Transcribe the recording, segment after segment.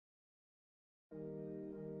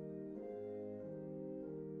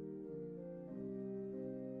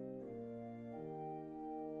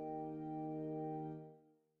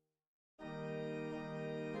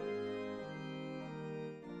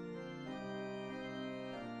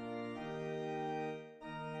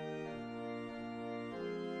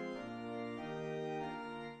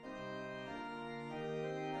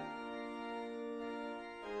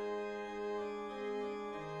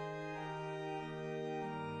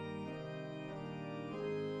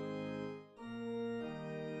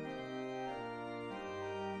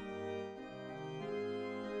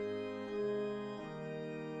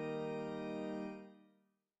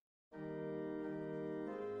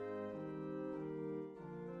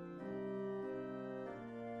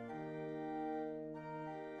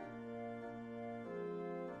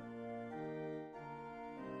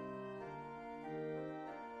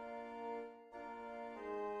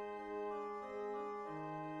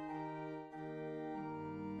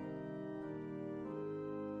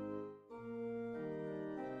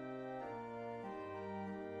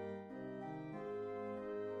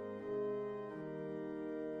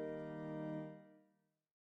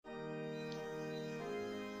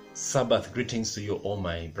Sabbath greetings to you, all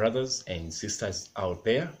my brothers and sisters out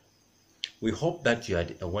there. We hope that you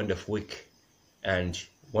had a wonderful week and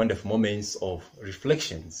wonderful moments of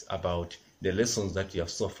reflections about the lessons that you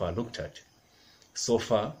have so far looked at. So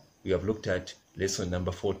far, we have looked at lesson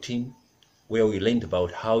number 14, where we learned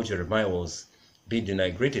about how Jeremiah was being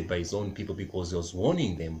denigrated by his own people because he was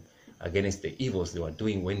warning them against the evils they were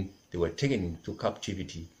doing when they were taken into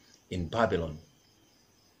captivity in Babylon.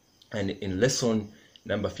 And in lesson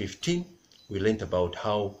number 15, we learned about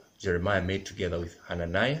how Jeremiah met together with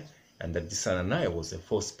Hananiah, and that this Hananiah was a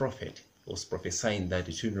false prophet. He was prophesying that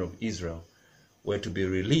the children of Israel were to be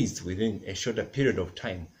released within a shorter period of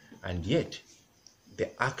time, and yet the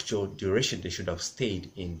actual duration they should have stayed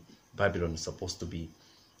in Babylon is supposed to be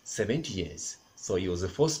 70 years. So he was a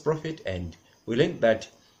false prophet, and we learned that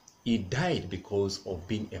he died because of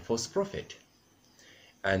being a false prophet.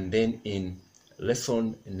 And then in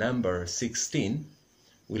lesson number 16,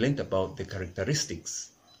 we learned about the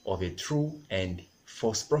characteristics of a true and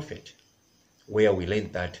false prophet, where we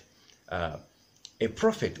learned that a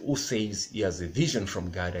prophet who says he has a vision from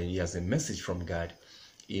God and he has a message from God,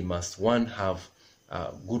 he must, one, have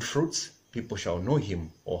good fruits. People shall know him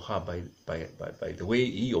or her by the way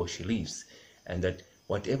he or she lives, and that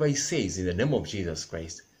whatever he says in the name of Jesus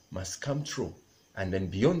Christ must come true. And then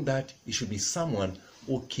beyond that, he should be someone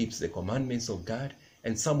who keeps the commandments of God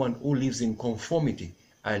and someone who lives in conformity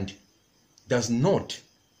and does not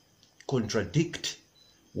contradict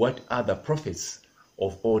what other prophets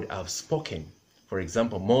of old have spoken. For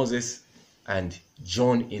example, Moses and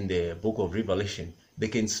John in the book of Revelation, they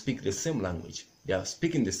can speak the same language. They are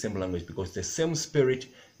speaking the same language because the same spirit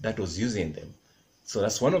that was using them. So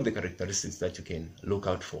that's one of the characteristics that you can look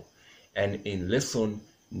out for. And in lesson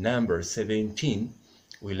number 17,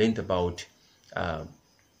 we learned about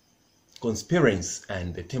conspiracy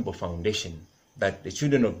and the temple foundation, that the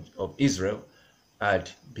children of Israel had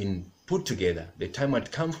been put together. The time had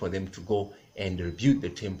come for them to go and rebuild the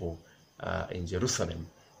temple in Jerusalem.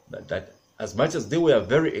 That as much as they were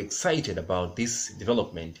very excited about this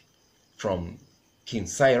development from King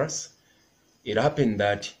Cyrus, it happened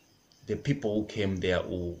that the people who came there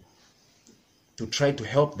to try to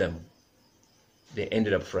help them, they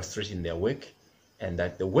ended up frustrating their work, and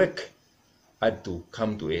that the work had to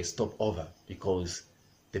come to a stopover because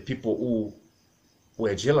the people who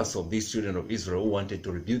were jealous of these children of Israel who wanted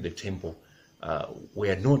to rebuild the temple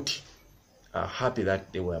were not happy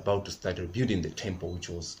that they were about to start rebuilding the temple, which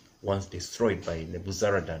was once destroyed by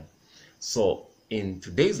Nebuzaradan. So in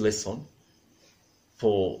today's lesson,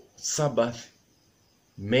 for Sabbath,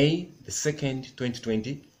 May the 2nd,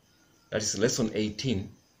 2020, that is lesson 18,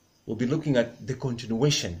 we'll be looking at the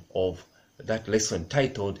continuation of that lesson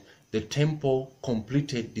titled "The Temple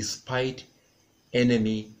Completed Despite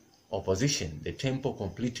Enemy Opposition." The temple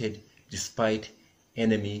completed despite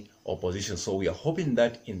enemy opposition. So we are hoping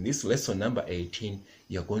that in this lesson number 18,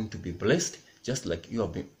 you're going to be blessed, just like you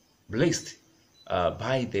have been blessed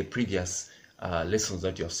by the previous lessons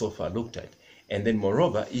that you have so far looked at. And then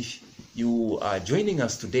moreover, if you are joining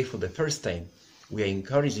us today for the first time, we are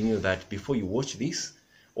encouraging you that before you watch this,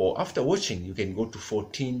 or after watching, you can go to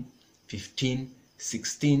 14, 15,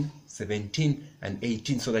 16, 17, and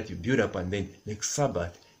 18 so that you build up, and then next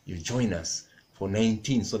Sabbath, you join us for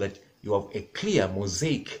 19 so that you have a clear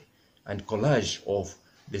mosaic and collage of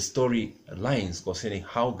the story lines concerning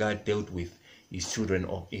how God dealt with his children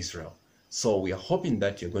of Israel. So we are hoping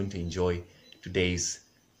that you're going to enjoy today's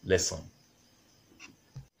lesson.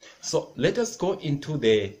 So let us go into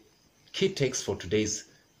the key text for today's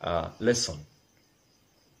lesson.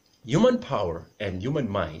 Human power and human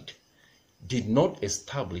might did not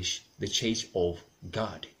establish the church of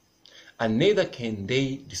God, and neither can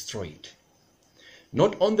they destroy it.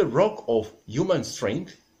 Not on the rock of human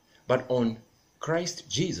strength, but on Christ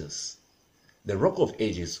Jesus, the rock of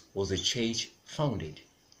ages, was the church founded,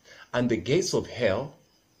 and the gates of hell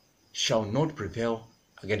shall not prevail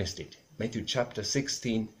against it. Matthew chapter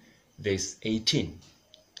 16, verse 18.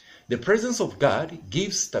 The presence of God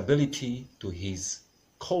gives stability to his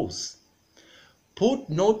cause. Put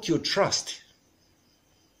not your trust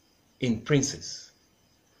in princes,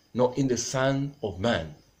 nor in the Son of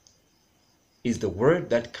Man, is the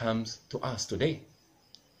word that comes to us today.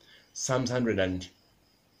 Psalms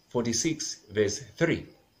 146, verse 3.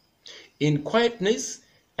 In quietness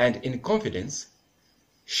and in confidence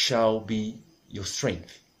shall be your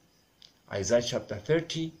strength. Isaiah chapter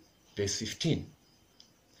 30, verse 15.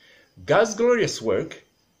 God's glorious work,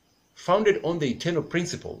 founded on the eternal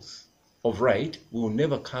principles of right, will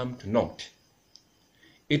never come to naught.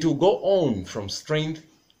 It will go on from strength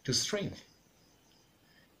to strength,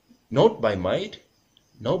 not by might,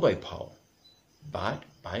 not by power, but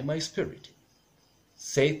by my Spirit,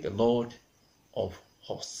 saith the Lord of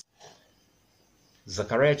hosts.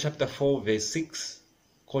 Zechariah chapter 4 verse 6,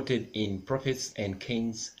 quoted in Prophets and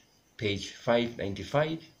Kings, page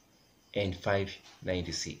 595 and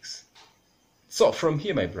 596. So from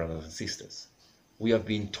here, my brothers and sisters, we have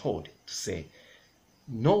been told to say,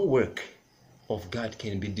 no work of God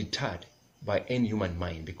can be deterred by any human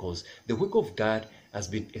mind, because the work of God has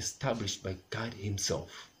been established by God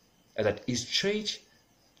himself. And that his church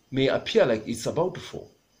may appear like it's about to fall,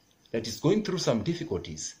 that it's going through some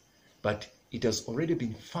difficulties, but it has already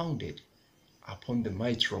been founded upon the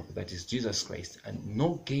mighty rock that is Jesus Christ, and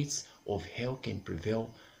no gates of hell can prevail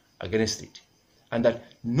against it. And that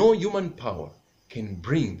no human power can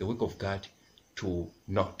bring the work of God to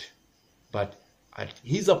naught. But at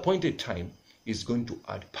his appointed time, is going to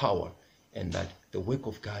add power, and that the work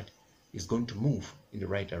of God is going to move in the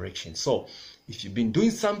right direction. So if you've been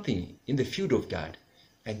doing something in the field of God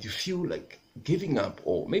and you feel like giving up,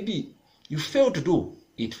 or maybe you failed to do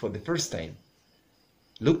it for the first time,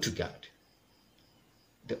 look to God,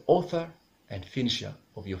 the author and finisher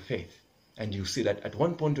of your faith, and you see that at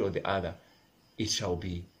one point or the other it shall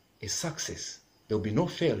be a success. There will be no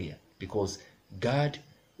failure, because God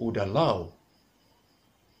would allow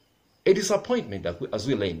a disappointment, as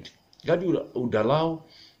we learned. God would allow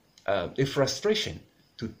a frustration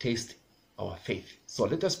to test our faith. So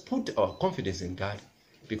let us put our confidence in God,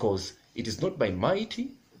 because it is not by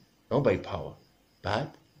mighty, nor by power,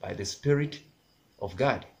 but by the Spirit of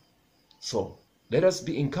God. So let us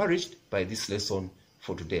be encouraged by this lesson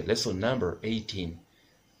for today. Lesson number 18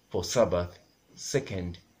 for Sabbath,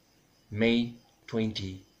 2nd May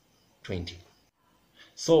 2020.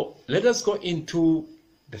 So let us go into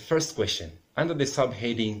the first question under the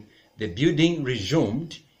subheading, the building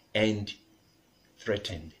resumed and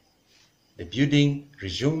threatened. The building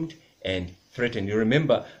resumed and threatened. You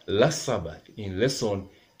remember last Sabbath in lesson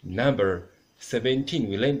number 17,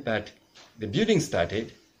 we learned that the building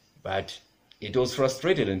started, but it was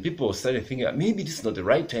frustrated, and people started thinking, maybe this is not the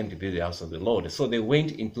right time to build the house of the Lord. So they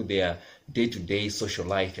went into their day-to-day social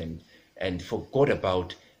life and forgot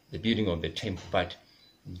about the building of the temple. But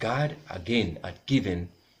God again had given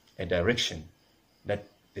a direction that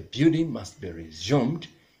the building must be resumed,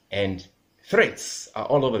 and threats are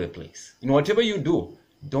all over the place. In whatever you do,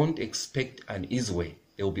 don't expect an easy way.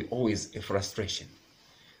 There will be always a frustration.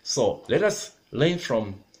 So let us learn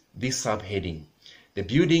from this subheading, the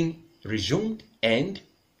building resumed and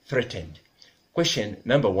threatened. Question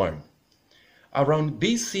number 1. Around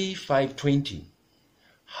BC 520,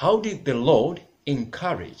 how did the Lord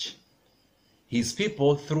encourage his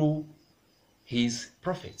people through his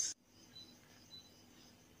prophets?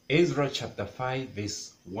 Ezra chapter 5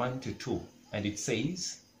 verse 1 to 2, and it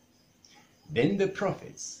says, Then the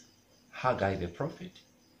prophets, Haggai the prophet,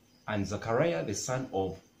 and Zechariah the son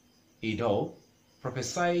of Iddo,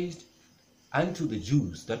 prophesied unto the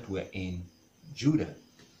Jews that were in Judah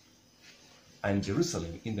and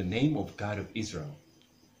Jerusalem in the name of God of Israel,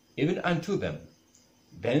 even unto them.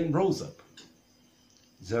 Then rose up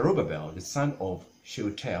Zerubbabel the son of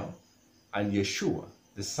Shealtiel, and Yeshua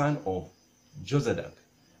the son of Jozadak,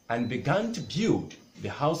 and began to build the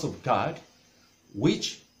house of God,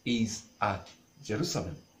 which is at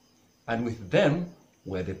Jerusalem. And with them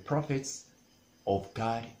were the prophets of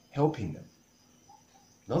God helping them.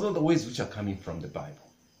 Those are the ways which are coming from the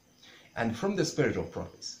Bible and from the spirit of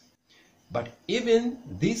prophets. But even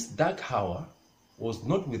this dark hour was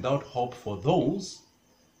not without hope for those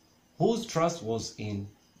whose trust was in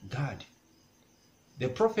God. The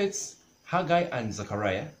prophets Haggai and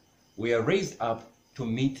Zechariah were raised up to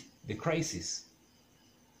meet the crisis.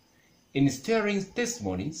 In stirring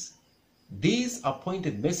testimonies, these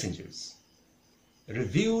appointed messengers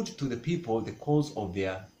revealed to the people the cause of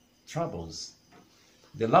their troubles.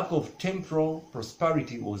 The lack of temporal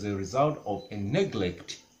prosperity was a result of a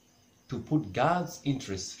neglect to put God's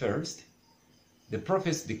interests first. The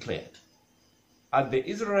prophets declared, had the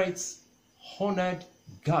Israelites honored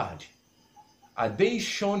God, had they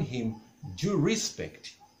shown him due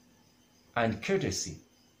respect and courtesy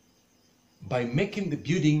by making the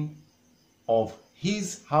building of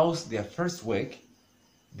his house their first work,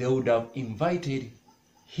 they would have invited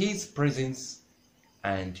his presence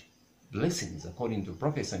and blessings, according to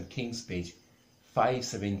Prophets and Kings, page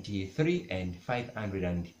 573 and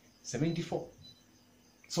 574.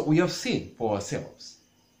 So we have seen for ourselves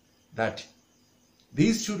that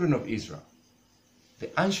these children of Israel, the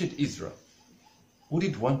ancient Israel, who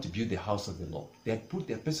did want to build the house of the Lord, they had put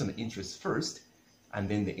their personal interests first, and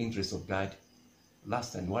then the interests of God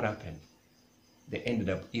last. And what happened? they ended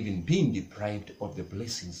up even being deprived of the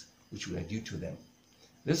blessings which were due to them.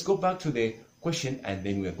 Let's go back to the question, and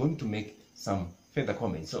then we're going to make some further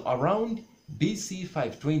comments. So around BC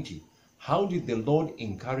 520, how did the Lord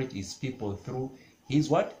encourage his people through his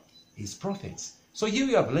what? His prophets. So here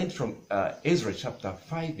we have learned from Ezra chapter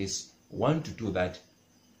 5 verse 1 to 2 that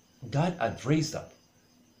God had raised up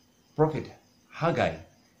prophet Haggai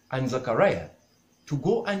and Zechariah to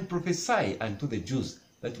go and prophesy unto the Jews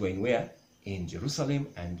that were in where? In Jerusalem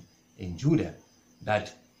and in Judah,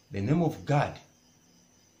 that the name of God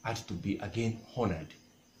had to be again honored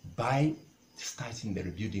by starting the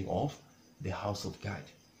rebuilding of the house of God.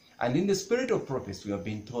 And in the spirit of prophecy, we have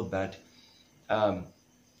been told that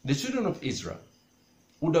the children of Israel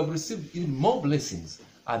would have received even more blessings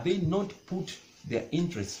had they not put their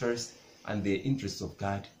interests first and the interests of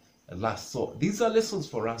God last. So these are lessons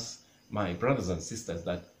for us, my brothers and sisters,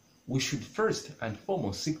 that we should first and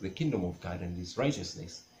foremost seek the kingdom of God and his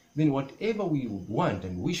righteousness. Then whatever we would want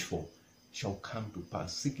and wish for shall come to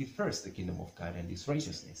pass. Seek ye first the kingdom of God and his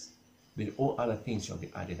righteousness. Then all other things shall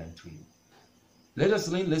be added unto you. Let us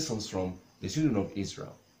learn lessons from the children of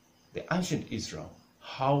Israel, the ancient Israel,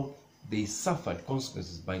 how they suffered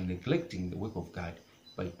consequences by neglecting the work of God,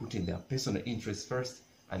 by putting their personal interests first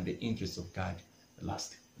and the interests of God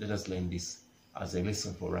last. Let us learn this as a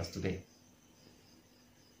lesson for us today.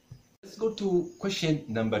 Let's go to question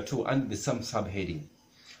number 2 under the same subheading.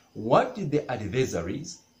 What did the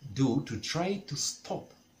adversaries do to try to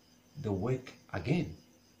stop the work again?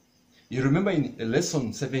 You remember in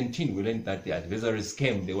lesson 17, we learned that the adversaries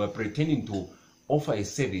came. They were pretending to offer a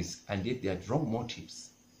service, and yet they had wrong motives.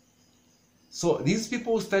 So these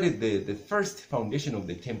people started the first foundation of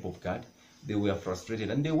the temple of God. They were frustrated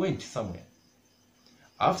and they went somewhere.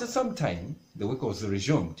 After some time, the work was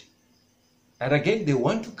resumed. And again, they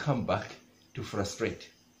want to come back to frustrate.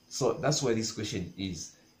 So that's where this question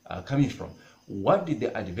is coming from. What did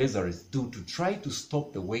the adversaries do to try to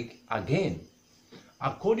stop the work again?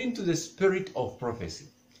 According to the spirit of prophecy,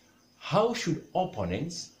 how should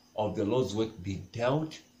opponents of the Lord's work be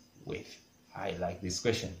dealt with? I like this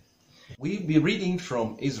question. We'll be reading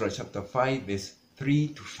from Ezra chapter 5 verse 3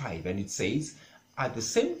 to 5, and it says, at the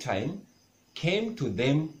same time came to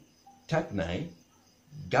them Tatnai,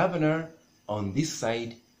 governor on this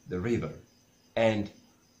side the river, and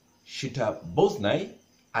Shethar-boznai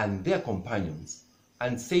and their companions,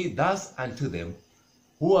 and say thus unto them,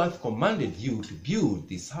 who hath commanded you to build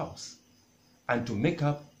this house, and to make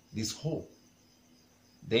up this hall?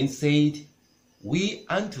 Then said we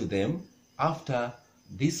unto them after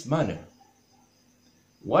this manner,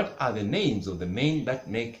 what are the names of the men that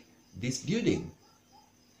make this building?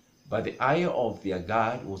 But the ire of their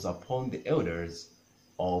God was upon the elders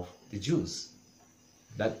of the Jews,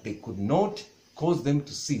 that they could not cause them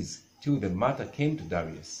to cease till the matter came to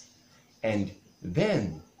Darius. And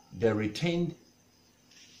then they returned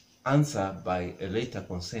answer by a letter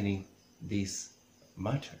concerning this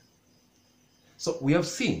matter. So we have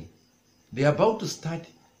seen they are about to start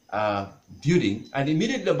building, and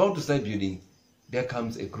immediately about to start building, there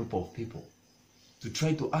comes a group of people to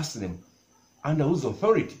try to ask them, under whose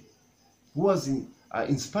authority, who has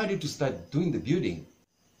inspired you to start doing the building?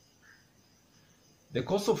 The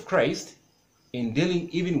cause of Christ in dealing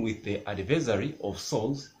even with the adversary of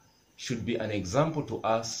souls should be an example to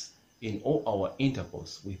us in all our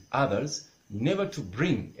intercourse with others, never to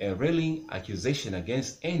bring a railing accusation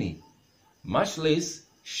against any, much less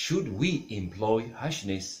should we employ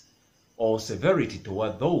harshness or severity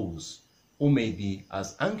toward those who may be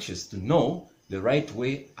as anxious to know the right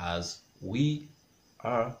way as we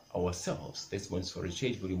are ourselves. That's Points for a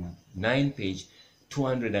Change, volume 9, page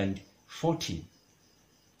 240.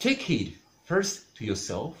 Take heed first to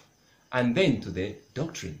yourself and then to the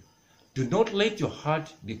doctrine. Do not let your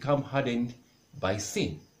heart become hardened by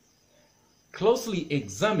sin. Closely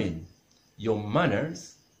examine your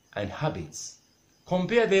manners and habits.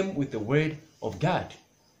 Compare them with the word of God,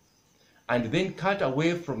 and then cut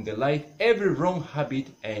away from the life every wrong habit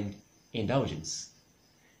and indulgence.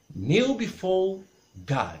 Kneel before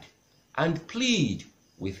God and plead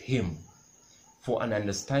with him for an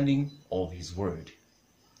understanding of his word.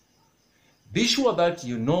 Be sure that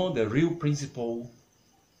you know the real principle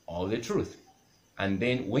of the truth, and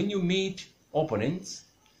then when you meet opponents,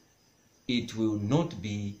 it will not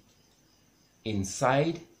be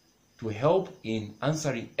inside to help in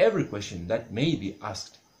answering every question that may be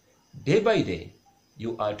asked. Day by day,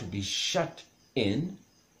 you are to be shut in,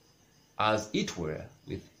 as it were,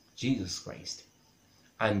 with Jesus Christ.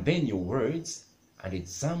 And then your words and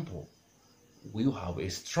example will have a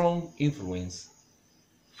strong influence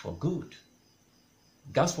for good.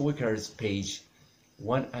 Gospel Workers, page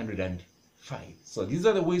 105. So these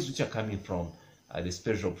are the ways which are coming from the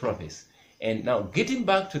spiritual prophets. And now getting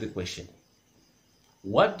back to the question,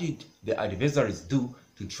 what did the adversaries do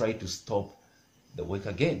to try to stop the work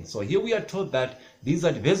again? So here we are told that these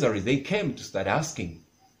adversaries, they came to start asking,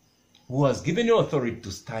 who has given you authority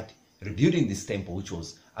to start rebuilding this temple, which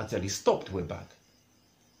was actually stopped way back?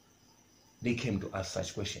 They came to ask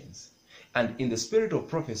such questions. And in the spirit of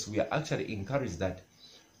prophecy, we are actually encouraged that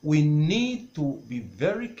we need to be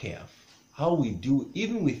very careful how we do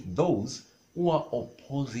even with those who are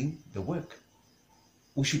opposing the work.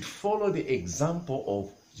 We should follow the example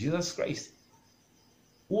of Jesus Christ,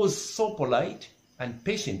 who was so polite and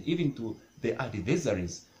patient even to the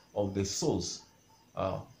adversaries of the souls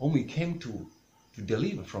whom he came to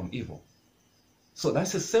deliver from evil. So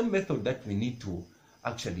that's the same method that we need to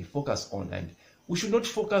actually focus on. And we should not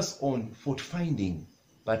focus on fault finding,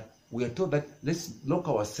 but we are told that let's look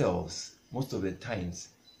ourselves most of the times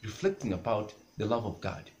reflecting about the love of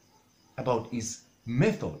God, about his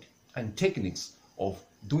method and techniques of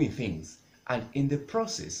doing things. And in the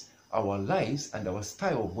process, our lives and our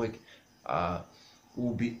style of work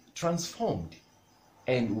will be transformed,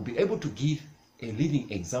 and we'll be able to give a living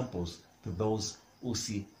examples to those who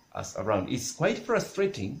see us around. It's quite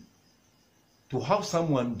frustrating to have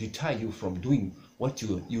someone deter you from doing what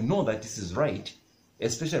you know that this is right,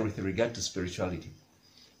 especially with regard to spirituality.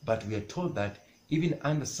 But we are told that even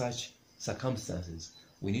under such circumstances,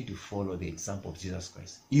 we need to follow the example of Jesus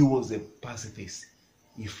Christ. He was a pacifist.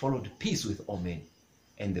 He followed peace with all men.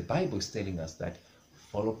 And the Bible is telling us that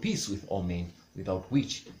follow peace with all men, without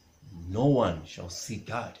which no one shall see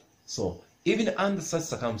God. So even under such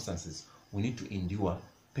circumstances, we need to endure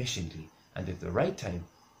patiently. And at the right time,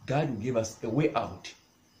 God will give us a way out.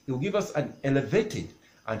 He will give us an elevated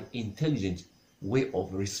and intelligent way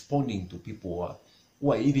of responding to people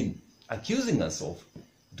who are even accusing us of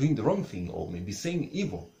doing the wrong thing, or maybe saying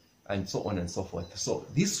evil, and so on and so forth. So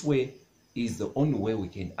this way is the only way we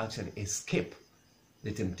can actually escape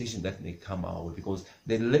the temptation that may come our way, because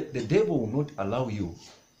the devil will not allow you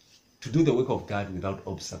to do the work of God without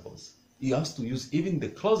obstacles. He has to use even the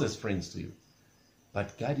closest friends to you.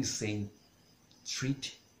 But God is saying,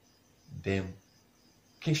 treat them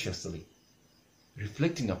cautiously,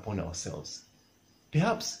 reflecting upon ourselves.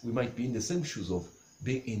 Perhaps we might be in the same shoes of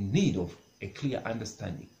being in need of a clear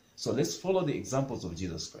understanding. So let's follow the examples of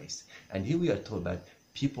Jesus Christ. And here we are told that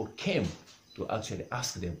people came to actually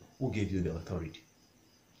ask them, who gave you the authority?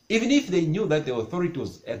 Even if they knew that the authority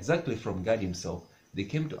was exactly from God himself, they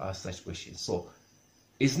came to ask such questions. So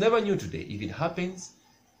it's never new today. If it happens,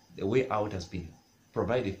 the way out has been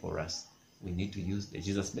provided for us. We need to use the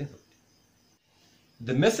Jesus method.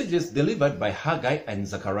 The messages delivered by Haggai and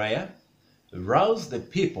Zechariah roused the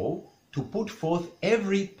people to put forth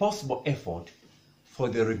every possible effort for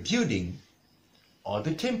the rebuilding of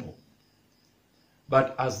the temple.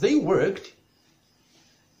 But as they worked,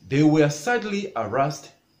 they were sadly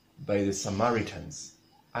harassed by the Samaritans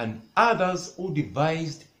and others who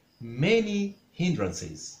devised many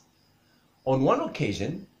hindrances. On one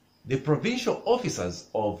occasion, the provincial officers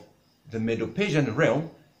of the Medo-Persian realm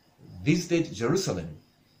visited Jerusalem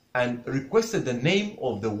and requested the name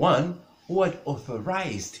of the one who had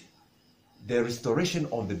authorized the restoration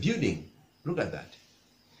of the building. Look at that.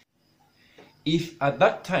 If at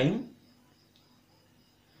that time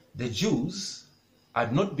the Jews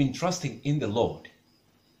had not been trusting in the Lord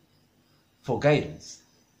for guidance,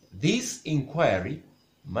 this inquiry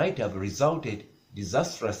might have resulted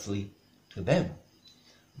disastrously to them.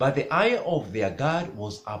 But the eye of their God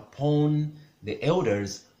was upon the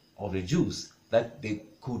elders of the Jews, that they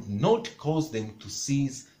could not cause them to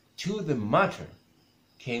cease till the matter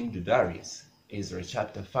came to Darius. Ezra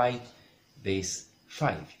chapter 5, verse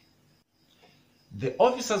 5. The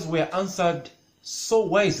officers were answered so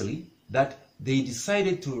wisely that they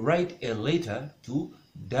decided to write a letter to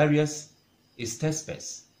Darius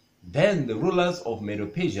Artaxerxes, then the rulers of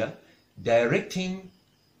Medo-Persia, directing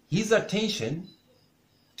his attention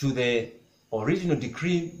to the original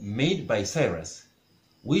decree made by Cyrus,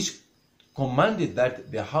 which commanded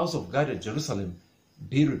that the house of God at Jerusalem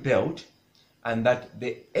be rebuilt, and that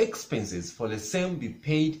the expenses for the same be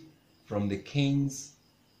paid from the king's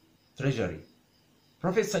treasury.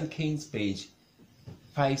 Prophets and Kings, page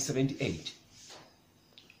 578.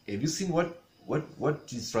 Have you seen what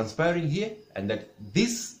is transpiring here? And that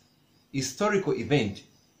this historical event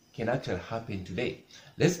can actually happen today.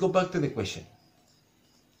 Let's go back to the question.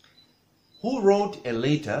 Who wrote a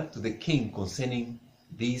letter to the king concerning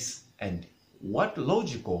this, and what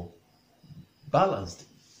logical, balanced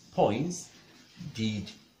points did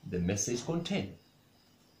the message contain?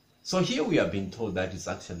 So here we have been told that it's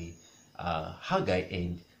actually Haggai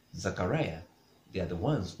and Zechariah. They are the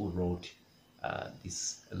ones who wrote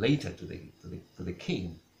this letter to the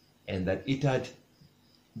king, and that it had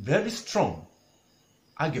very strong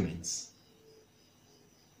arguments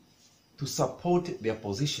to support their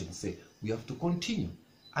position. Say, we have to continue.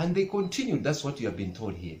 And they continued. That's what you have been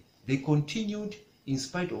told here. They continued in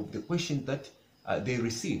spite of the question that they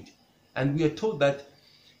received. And we are told that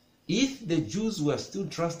if the Jews were still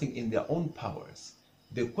trusting in their own powers,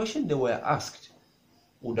 the question they were asked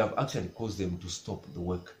would have actually caused them to stop the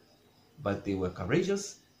work. But they were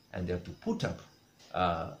courageous, and they had to put up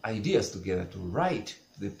ideas together to write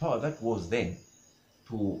the power that was then,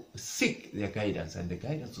 to seek their guidance. And the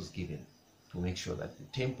guidance was given to make sure that the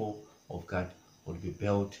temple of God would be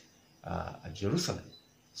built at Jerusalem.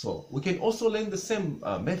 So we can also learn the same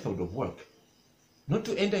method of work, not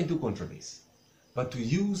to enter into controversy, but to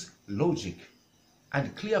use logic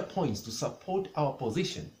and clear points to support our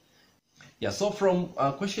position. Yeah, so from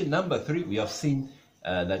question number 3, we have seen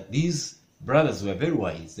that these brothers were very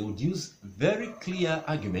wise. They would use very clear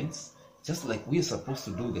arguments, just like we are supposed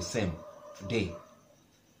to do the same today,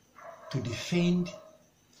 to defend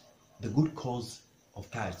the good cause of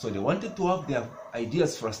God. So they wanted to have their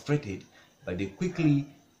ideas frustrated, but they quickly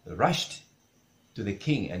rushed to the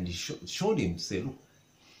king and showed him, say, look,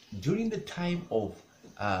 during the time of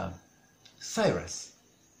Cyrus,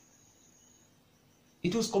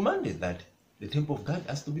 it was commanded that the temple of God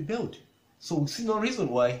has to be built. So we see no reason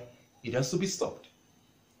why it has to be stopped.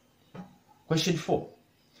 Question 4.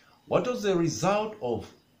 What was the result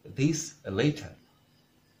of this later?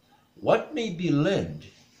 What may be learned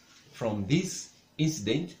from this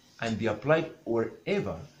incident and be applied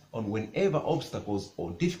wherever and whenever obstacles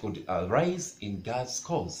or difficulties arise in God's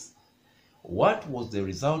cause? What was the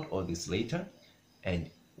result of this later, and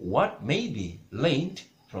what may be learned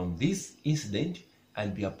from this incident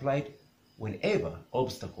and be applied whenever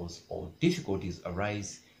obstacles or difficulties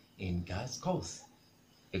arise in God's cause?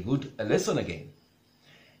 A good lesson again.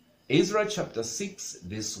 Ezra chapter 6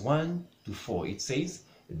 verse 1 to 4, it says,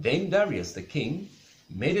 Then Darius the king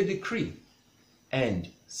made a decree, and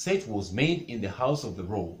set was made in the house of the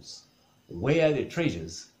rolls, where the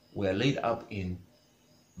treasures were laid up in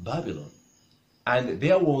Babylon. And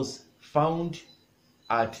there was found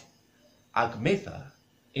at Achmetha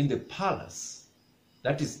in the palace,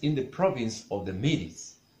 that is in the province of the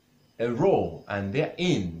Medes, a roll, and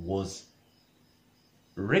therein was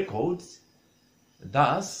records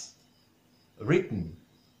thus written,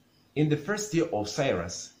 in the first year of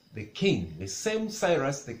Cyrus the king, the same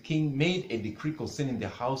Cyrus the king made a decree concerning the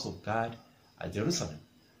house of God at Jerusalem.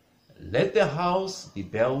 Let the house be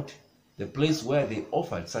built, the place where they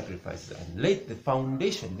offered sacrifices, and let the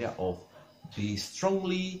foundation thereof be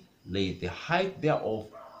strongly laid, the height thereof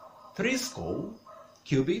 80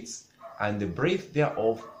 cubits, and the breadth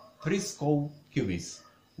thereof 80 cubits,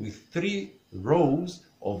 with 3 rows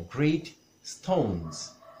of great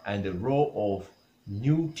stones, and a row of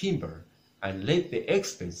new timber, and let the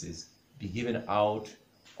expenses be given out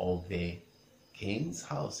of the king's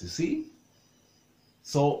house. You see?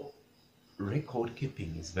 So record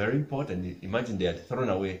keeping is very important. Imagine they had thrown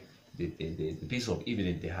away the piece of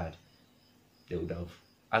evidence they had. They would have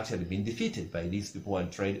actually been defeated by these people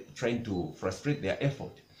and trying to frustrate their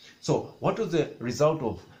effort. So what was the result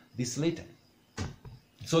of this letter?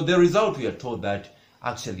 So the result, we are told that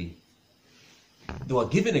actually they were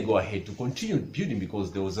given a go-ahead to continue building,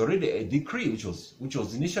 because there was already a decree which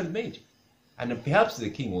was initially made. And perhaps the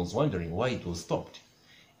king was wondering why it was stopped.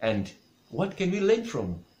 And what can we learn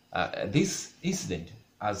from this incident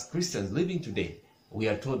as Christians living today? We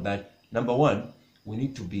are told that, number one, we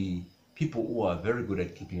need to be people who are very good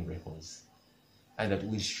at keeping records. And that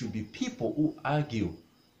we should be people who argue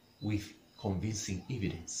with convincing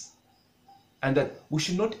evidence. And that we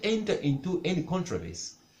should not enter into any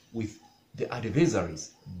controversy with the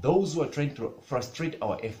adversaries, those who are trying to frustrate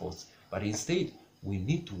our efforts, but instead we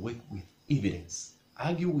need to work with evidence,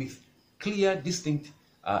 argue with clear, distinct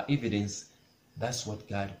evidence. That's what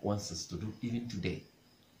God wants us to do even today.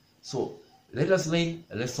 So let us learn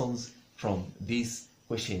lessons from this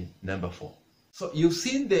question number 4. So you've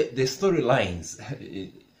seen the storylines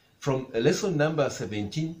from lesson number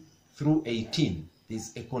 17 through 18.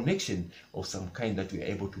 There's a connection of some kind that we are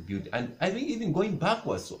able to build, and I think even going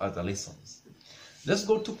backwards to other lessons. Let's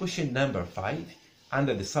go to question number 5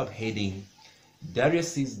 under the subheading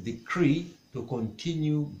Darius's decree to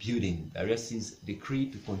continue building. Darius's decree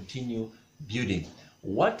to continue building.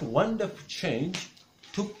 What wonderful change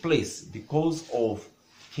took place because of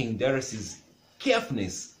King Darius's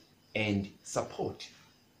carefulness and support?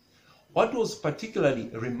 What was particularly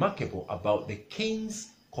remarkable about the king's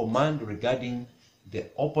command regarding the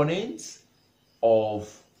opponents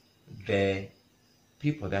of the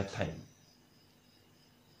people that time?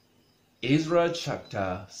 Ezra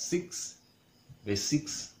chapter 6, verse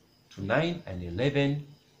 6 to 9 and 11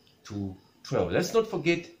 to 12. Let's not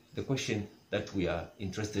forget the question that we are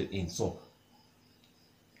interested in. So,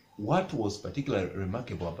 what was particularly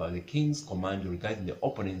remarkable about the king's command regarding the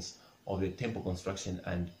opponents of the temple construction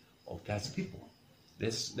and of God's people?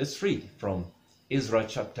 Let's read from Ezra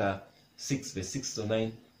chapter 6, verse 6 to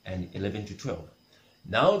 9 and 11 to 12.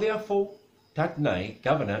 Now therefore, Tatnai,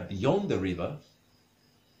 governor beyond the river,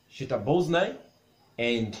 Shethar-boznai,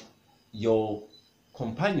 and your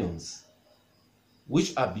companions,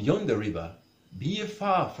 which are beyond the river, be ye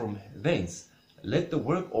far from thence. Let the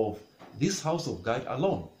work of this house of God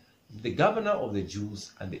alone. The governor of the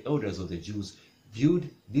Jews and the elders of the Jews build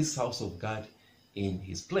this house of God in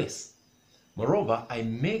his place. Moreover, I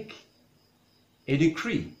make a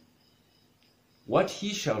decree what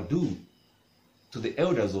he shall do to the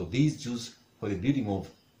elders of these Jews for the building of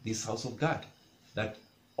this house of God, that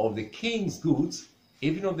of the king's goods,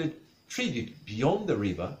 even of the tribute beyond the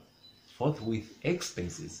river, forthwith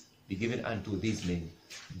expenses be given unto these men,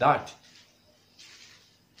 that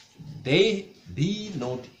they be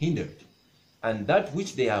not hindered, and that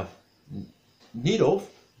which they have need of,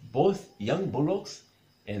 both young bullocks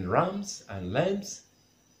and rams and lambs,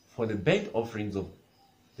 for the burnt offerings of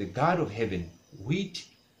the God of heaven, wheat,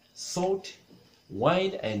 salt,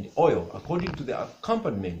 wine, and oil, according to the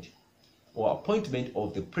accompaniment or appointment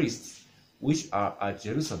of the priests which are at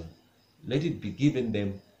Jerusalem. Let it be given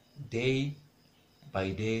them day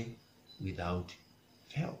by day without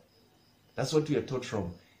fail. That's what we are taught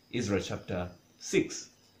from Ezra chapter 6.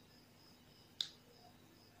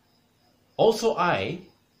 Also I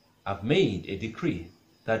have made a decree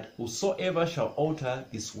that whosoever shall alter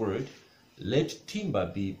this word, let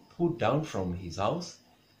timber be put down from his house,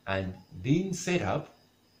 and being set up,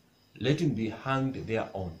 let him be hanged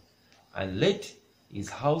thereon, and let his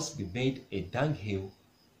house be made a dunghill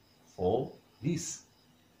for this.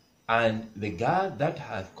 And the God that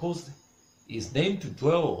hath caused his name to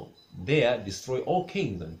dwell there destroy all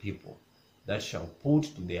kings and people that shall put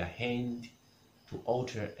to their hand to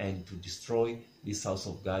alter and to destroy this house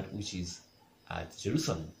of God which is at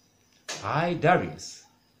Jerusalem. I, Darius,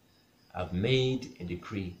 have made a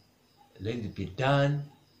decree. Let it be done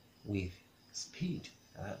with speed.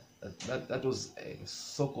 That was a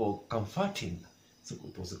so-called comforting. So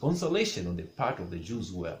it was a consolation on the part of the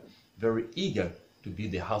Jews who were very eager to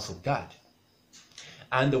build the house of God.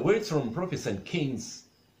 And the words from Prophets and Kings,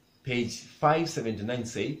 page 579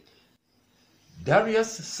 say,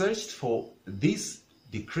 Darius searched for this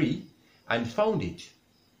decree and found it,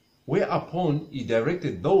 whereupon he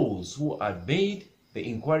directed those who had made the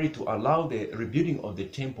inquiry to allow the rebuilding of the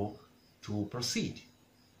temple to proceed.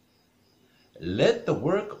 Let the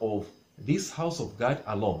work of this house of God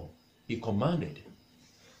alone, he commanded.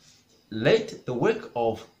 Let the work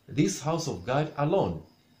of this house of God alone,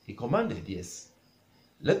 he commanded, yes.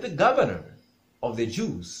 Let the governor of the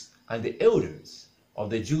Jews and the elders of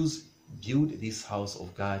the Jews build this house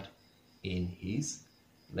of God in his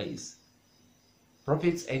place.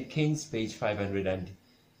 Prophets and Kings, page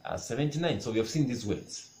 579. So we have seen these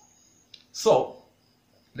words. So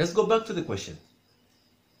let's go back to the question.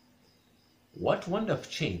 What wonder of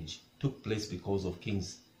change took place because of King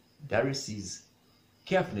Darius's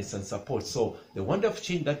carefulness and support? So the wonder of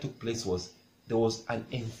change that took place was there was an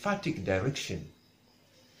emphatic direction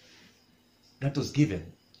that was given.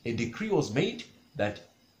 A decree was made that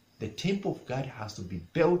the temple of God has to be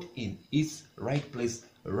built in its right place,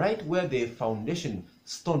 right where the foundation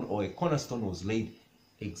stone or a cornerstone was laid.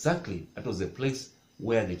 Exactly, that was the place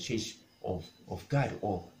where the church of God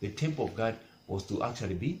or the temple of God was to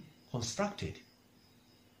actually be constructed,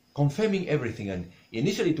 confirming everything. And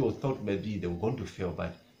initially it was thought maybe they were going to fail,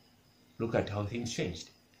 but look at how things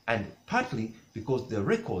changed. And partly because the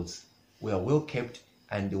records were well kept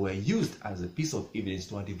and they were used as a piece of evidence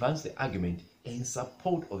to advance the argument in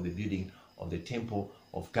support of the building of the temple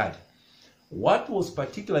of God. What was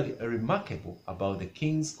particularly remarkable about the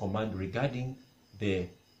king's command regarding the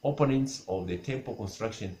opponents of the temple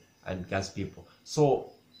construction and God's people?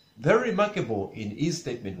 So very remarkable in his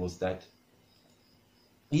statement was that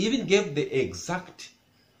he even gave the exact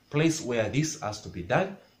place where this has to be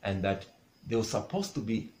done, and that there was supposed to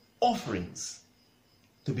be offerings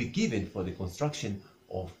to be given for the construction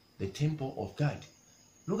of the temple of God.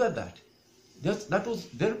 Look at that. That was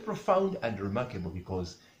very profound and remarkable,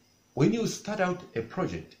 because when you start out a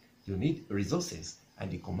project, you need resources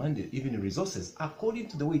and he commanded even resources according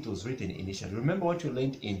to the way it was written initially. Remember what we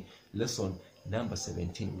learned in lesson number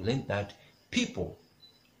 17. We learned that people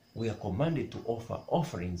were commanded to offer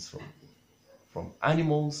offerings from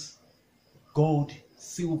animals, gold,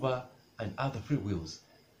 silver, and other free wills.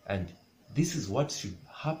 And this is what should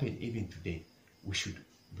happen even today. We should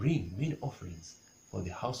bring many offerings for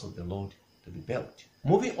the house of the Lord to be built.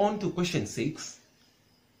 Moving on to question 6.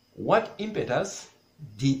 What impetus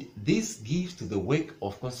did this give to the work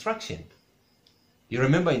of construction? You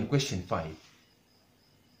remember in question 5,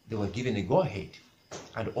 they were given a go-ahead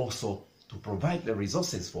and also to provide the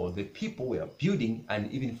resources for the people who are building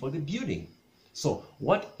and even for the building. So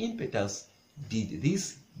what impetus did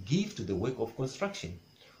this give to the work of construction?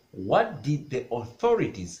 What did the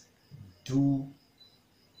authorities do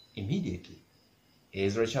immediately?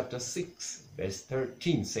 Ezra chapter 6 verse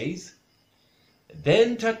 13 says,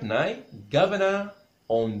 Then Tatnai, governor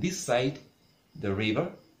on this side the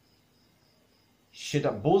river,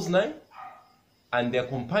 Shethar-boznai, and their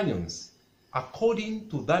companions, according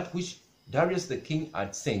to that which Darius the king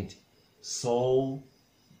had sent, so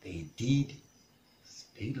they did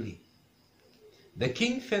speedily. The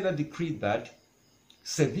king further decreed that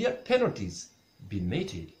severe penalties be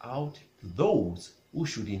meted out to those who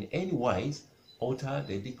should in any wise alter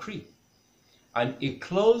the decree. And it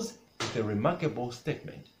closed with a remarkable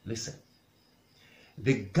statement. Listen.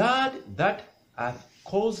 The God that hath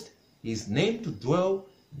caused his name to dwell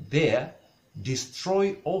there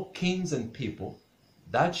destroy all kings and people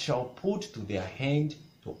that shall put to their hand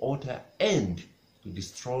to alter and to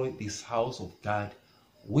destroy this house of God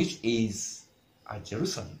which is at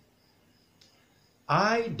Jerusalem.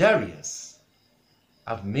 I, Darius,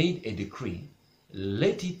 have made a decree,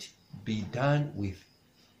 let it be done with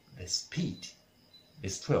the speed.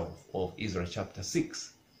 Verse 12 of Ezra chapter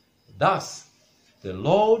 6. Thus the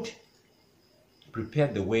Lord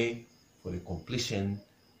prepared the way for the completion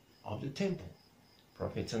of the temple.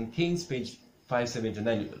 Prophets and Kings, page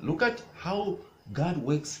 579. Look at how God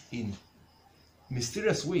works in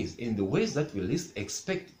mysterious ways, in the ways that we least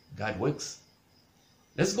expect God works.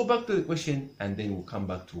 Let's go back to the question and then we'll come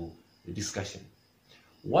back to the discussion.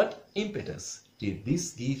 What impetus did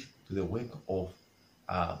this give to the work of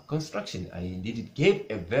construction? And indeed it gave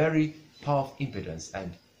a very powerful impetus,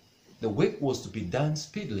 and the work was to be done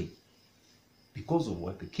speedily because of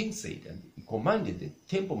what the king said, and he commanded the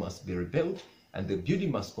temple must be rebuilt and the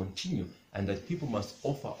building must continue and that people must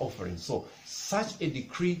offer offerings. So such a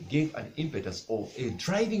decree gave an impetus or a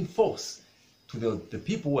driving force to the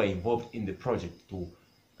people who were involved in the project to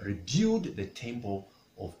rebuild the temple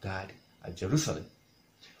of God at Jerusalem.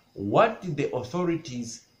 What did the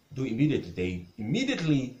authorities do immediately? They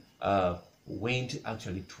immediately went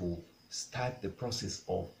actually to start the process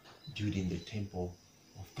of building the temple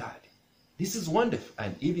of God. This is wonderful,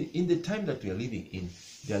 and even in the time that we are living in,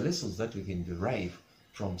 there are lessons that we can derive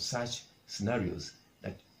from such scenarios,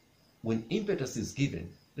 that when impetus is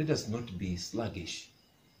given, let us not be sluggish.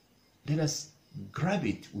 Let us grab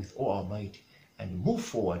it with all our might and move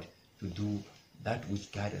forward to do that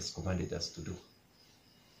which God has commanded us to do.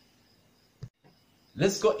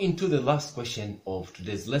 Let's go into the last question of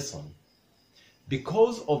today's lesson.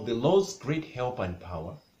 Because of the Lord's great help and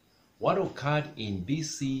power, what occurred in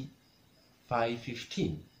BC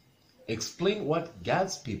 515? Explain what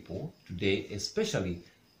God's people today especially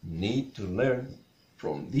need to learn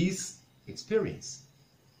from this experience.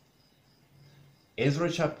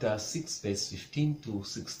 Ezra chapter 6 verse 15 to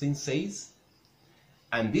 16 says,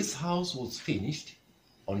 And this house was finished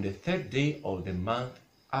on the 3rd day of the month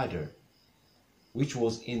Adar, which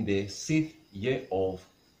was in the 6th year of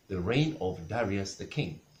the reign of Darius the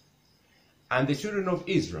king. And the children of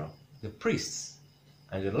Israel, the priests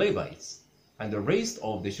and the Levites, and the rest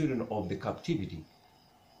of the children of the captivity,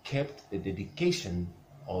 kept the dedication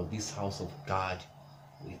of this house of God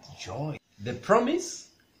with joy. The promise,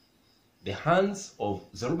 the hands of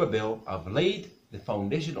Zerubbabel have laid the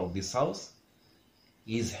foundation of this house,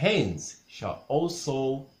 his hands shall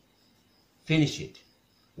also finish it,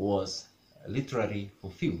 was literally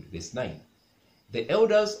fulfilled. Verse 9. The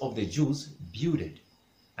elders of the Jews builded,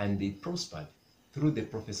 and they prospered through the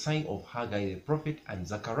prophesying of Haggai the prophet and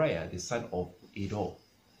Zechariah the son of Iddo.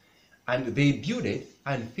 And they builded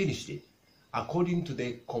and finished it according to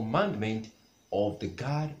the commandment of the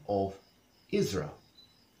God of Israel,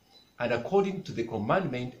 and according to the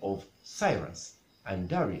commandment of Cyrus and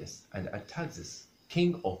Darius and Artaxerxes,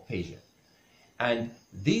 king of Persia. And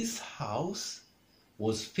this house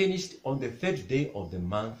was finished on the 3rd day of the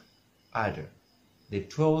month Adar, the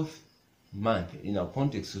 12th month. In our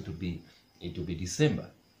context, it will be December,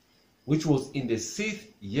 which was in the 6th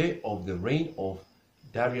year of the reign of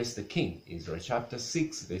Darius the king. Ezra chapter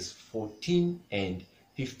 6, verse 14 and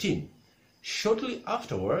 15. Shortly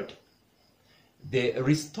afterward, the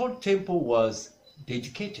restored temple was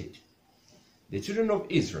dedicated. The children of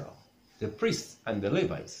Israel, the priests and the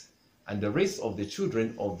Levites, and the rest of the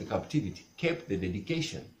children of the captivity kept the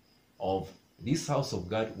dedication of this house of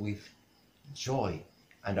God with joy.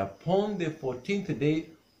 And upon the 14th day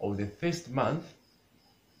of the first month,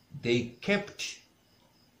 they kept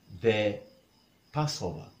the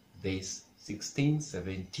Passover, days 16,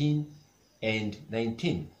 17, and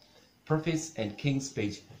 19. Prophets and Kings,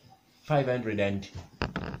 page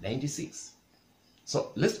 596.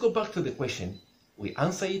 So let's go back to the question. We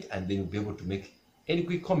answer it, and then we'll be able to make any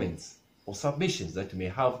quick comments or submissions that you may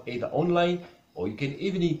have either online, or you can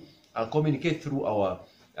even communicate through our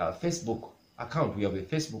Facebook account. We have a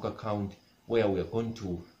Facebook account where we are going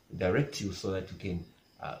to direct you so that you can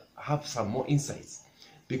have some more insights.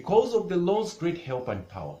 Because of the Lord's great help and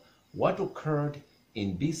power, what occurred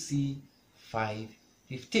in BC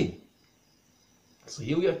 515? So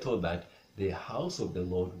here we are told that the house of the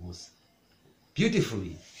Lord was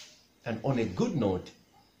beautifully and on a good note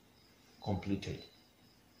completed.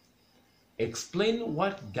 Explain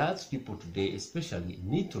what God's people today especially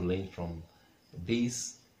need to learn from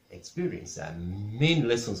this experience. And main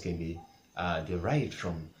lessons can be derived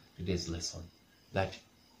from today's lesson. That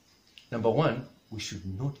number one, we should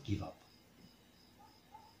not give up.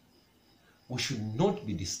 We should not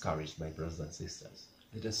be discouraged, my brothers and sisters.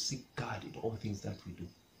 Let us seek God in all things that we do,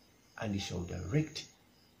 and He shall direct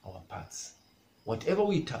our paths. Whatever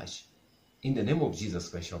we touch, in the name of Jesus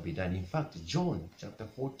Christ, shall be done. In fact, John chapter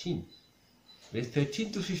 14, verse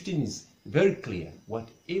 13 to 15 is very clear.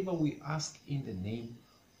 Whatever we ask in the name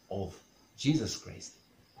of Jesus Christ,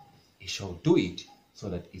 He shall do it, so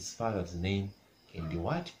that His Father's name can be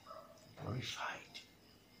what? Glorified.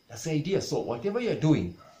 That's the idea. So whatever you're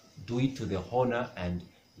doing, do it to the honor and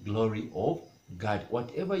glory of God.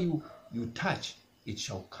 Whatever you touch, it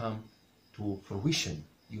shall come to fruition.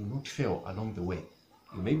 You will not fail along the way.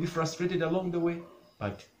 You may be frustrated along the way,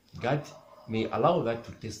 but God may allow that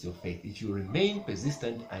to test your faith. If you remain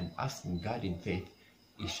persistent and asking God in faith,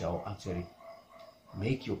 He shall actually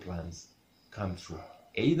make your plans come true,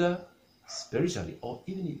 either spiritually or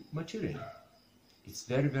even materially. It's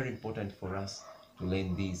very, very important for us to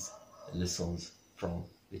learn these lessons from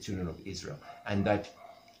the children of Israel, and that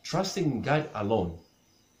trusting in God alone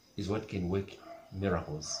is what can work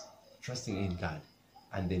miracles. Trusting in God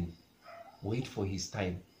and then wait for His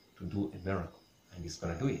time to do a miracle, and He's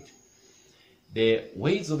going to do it. The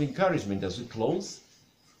words of encouragement as we close: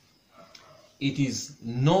 it is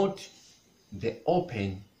not the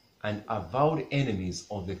open and avowed enemies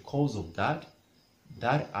of the cause of God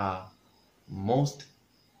that are most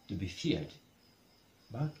to be feared.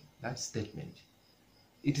 Mark that statement.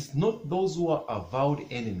 It is not those who are avowed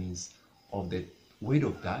enemies of the word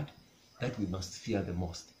of God that we must fear the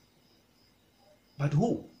most. But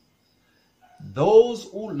who? Those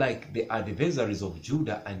who, like the adversaries of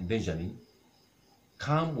Judah and Benjamin,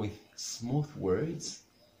 come with smooth words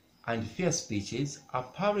and fair speeches,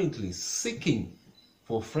 apparently seeking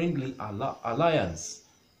for friendly alliance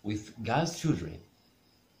with God's children,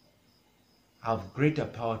 have greater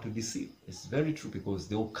power to deceive. It's very true, because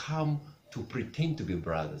they will come to pretend to be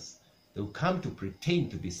brothers. They will come to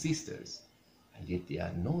pretend to be sisters, and yet they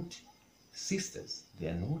are not sisters. They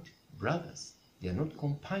are not brothers. They are not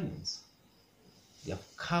companions. They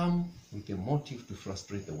have come with a motive to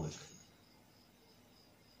frustrate the work.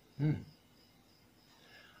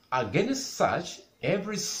 Against such,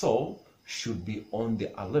 every soul should be on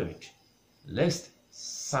the alert, lest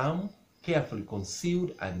some carefully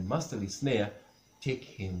concealed and masterly snare take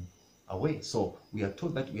him away. So we are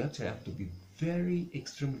told that we actually have to be very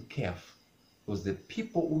extremely careful, because the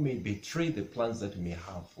people who may betray the plans that we may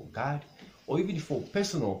have for God, or even for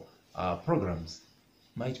personal programs,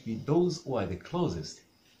 might be those who are the closest,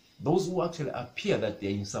 those who actually appear that they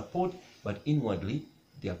are in support, but inwardly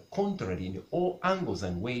they are contrary in all angles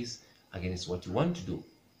and ways against what you want to do.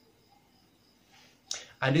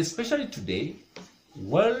 And especially today,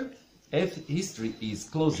 world earth history is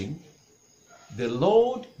closing, the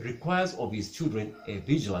Lord requires of His children a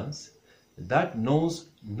vigilance that knows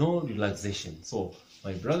no relaxation. So,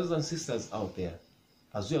 my brothers and sisters out there,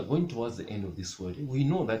 as we are going towards the end of this world, we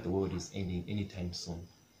know that the world is ending anytime soon.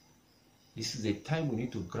 This is a time we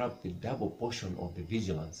need to grab the double portion of the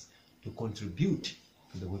vigilance to contribute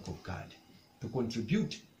to the work of God, to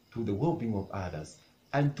contribute to the well-being of others,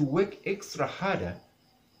 and to work extra harder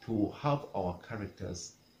to have our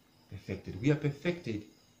characters perfected. We are perfected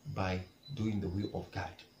by doing the will of God.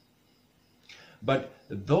 But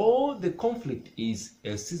though the conflict is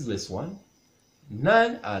a ceaseless one,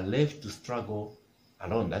 none are left to struggle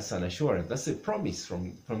alone. That's an assurance. That's a promise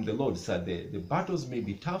from the Lord. So the battles may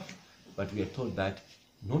be tough, but we are told that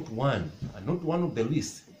not one, and not one of the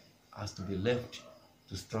least, has to be left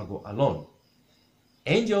to struggle alone.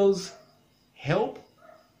 Angels help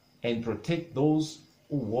and protect those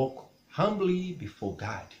who walk humbly before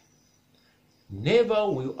God. Never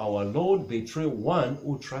will our Lord betray one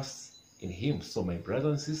who trusts in him. So my brother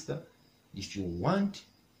and sister, if you want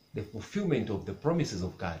the fulfillment of the promises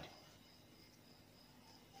of God,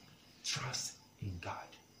 trust in God.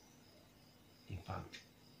 In fact,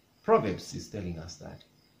 Proverbs is telling us that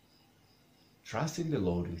trust in the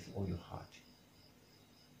Lord with all your heart.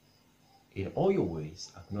 In all your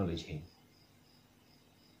ways, acknowledge him,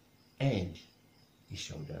 and he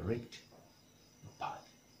shall direct your path.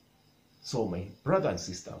 So my brother and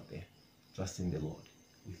sister out there, trust in the Lord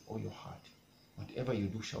with all your heart. Whatever you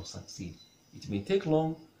do shall succeed. It may take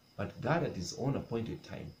long, but God at his own appointed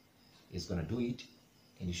time is going to do it,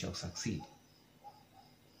 and you shall succeed.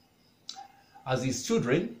 As his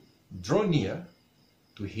children draw near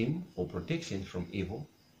to him for protection from evil,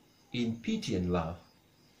 in pity and love,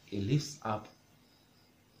 he lifts up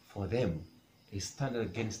for them a standard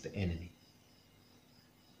against the enemy.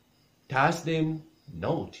 Touch them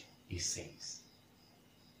not, he says,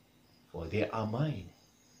 for they are mine.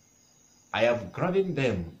 I have graven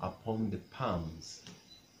them upon the palms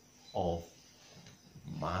of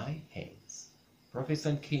my hands. Prophets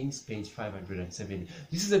and Kings, page 507.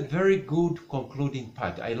 This is a very good concluding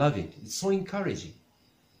part. I love it. It's so encouraging.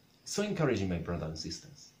 It's so encouraging, my brothers and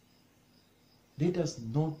sisters. Let us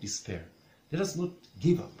not despair. Let us not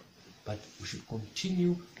give up. But we should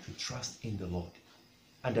continue to trust in the Lord.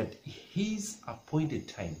 And at his appointed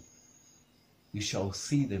time, we shall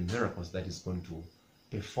see the miracles that is going to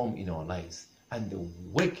perform in our lives. And the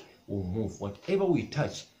work will move. Whatever we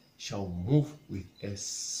touch shall move with a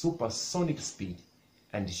supersonic speed,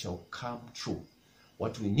 and it shall come true.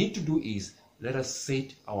 What we need to do is let us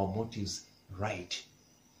set our motives right.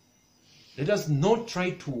 Let us not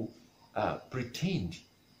try to pretend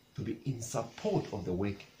to be in support of the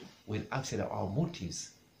work when actually our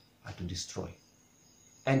motives are to destroy.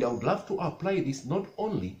 And I would love to apply this not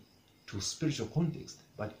only to spiritual context,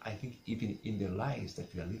 but I think even in the lives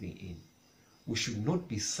that we are living in. We should not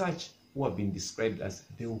be such who have been described as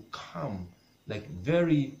they will come like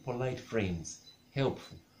very polite friends,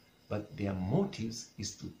 helpful, but their motives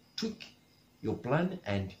is to tweak your plan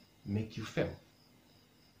and make you fail.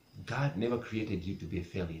 God never created you to be a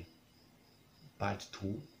failure, but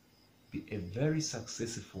to be a very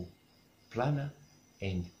successful planner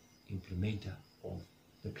and implementer of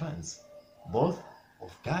the plans, both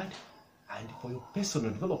of God and for your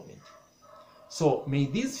personal development. So may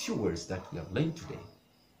these few words that we have learned today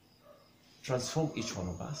transform each one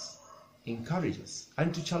of us, encourage us,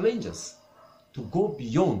 and to challenge us to go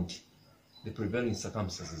beyond the prevailing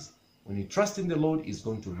circumstances. When we trust in the Lord, He's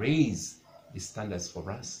going to raise the standards for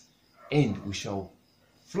us, and we shall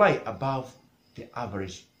fly above the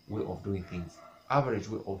average way of doing things, average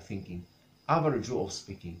way of thinking, average way of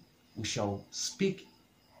speaking. We shall speak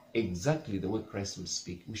exactly the way Christ would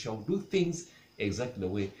speak. We shall do things exactly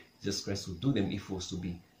the way Jesus Christ would do them if He was to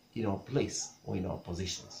be in our place or in our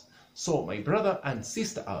positions. So, my brother and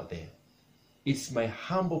sister out there, it's my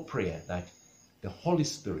humble prayer that the Holy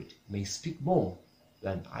Spirit may speak more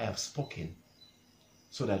than I have spoken,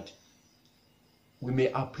 so that we may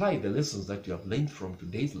apply the lessons that you have learned from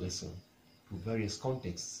today's lesson to various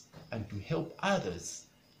contexts, and to help others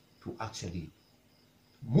to actually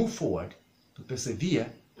move forward, to persevere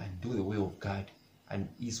and do the will of God and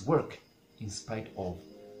His work in spite of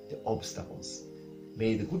the obstacles.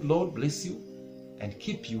 May the good Lord bless you and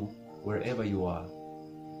keep you wherever you are,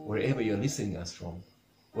 wherever you are listening us from,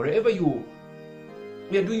 wherever you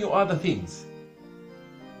are doing your other things.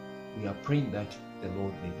 We are praying that the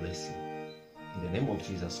Lord may bless you. In the name of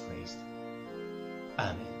Jesus Christ.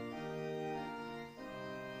 Amen.